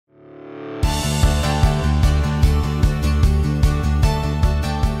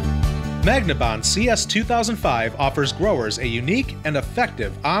MagnaBon CS 2005 offers growers a unique and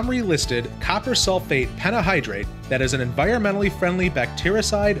effective OMRI-listed copper sulphate pentahydrate that is an environmentally friendly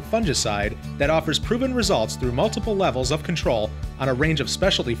bactericide-fungicide that offers proven results through multiple levels of control on a range of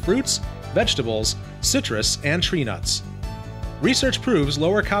specialty fruits, vegetables, citrus, and tree nuts. Research proves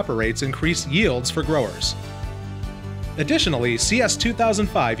lower copper rates increase yields for growers. Additionally, CS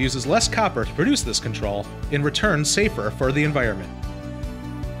 2005 uses less copper to produce this control, in return safer for the environment.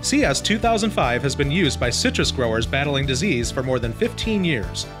 CS 2005 has been used by citrus growers battling disease for more than 15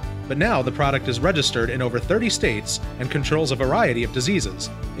 years, but now the product is registered in over 30 states and controls a variety of diseases,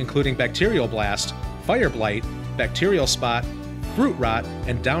 including bacterial blast, fire blight, bacterial spot, fruit rot,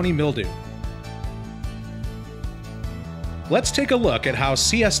 and downy mildew. Let's take a look at how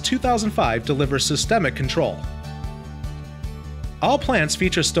CS 2005 delivers systemic control. All plants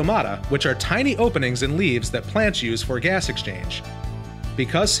feature stomata, which are tiny openings in leaves that plants use for gas exchange.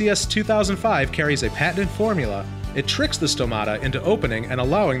 Because CS 2005 carries a patented formula, it tricks the stomata into opening and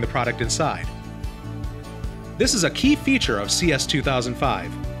allowing the product inside. This is a key feature of CS 2005.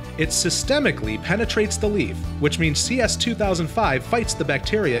 It systemically penetrates the leaf, which means CS 2005 fights the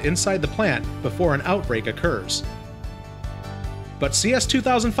bacteria inside the plant before an outbreak occurs. But CS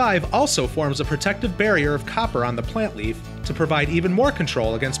 2005 also forms a protective barrier of copper on the plant leaf to provide even more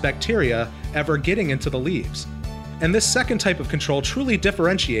control against bacteria ever getting into the leaves. And this second type of control truly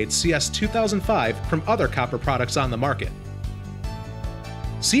differentiates CS 2005 from other copper products on the market.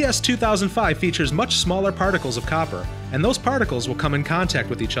 CS 2005 features much smaller particles of copper, and those particles will come in contact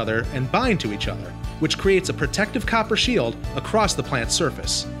with each other and bind to each other, which creates a protective copper shield across the plant's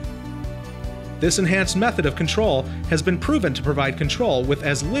surface. This enhanced method of control has been proven to provide control with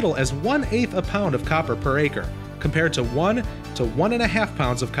as little as 1/8 a pound of copper per acre, compared to 1 to 1.5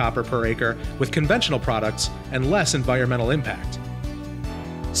 pounds of copper per acre with conventional products and less environmental impact.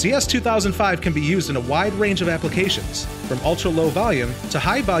 CS 2005 can be used in a wide range of applications, from ultra-low volume to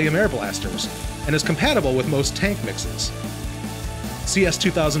high-volume air blasters, and is compatible with most tank mixes. CS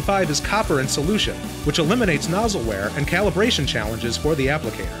 2005 is copper in solution, which eliminates nozzle wear and calibration challenges for the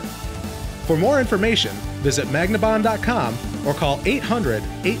applicator. For more information, visit MagnaBon.com or call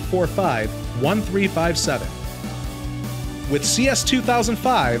 800-845-1357. With CS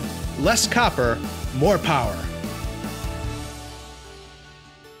 2005, less copper, more power.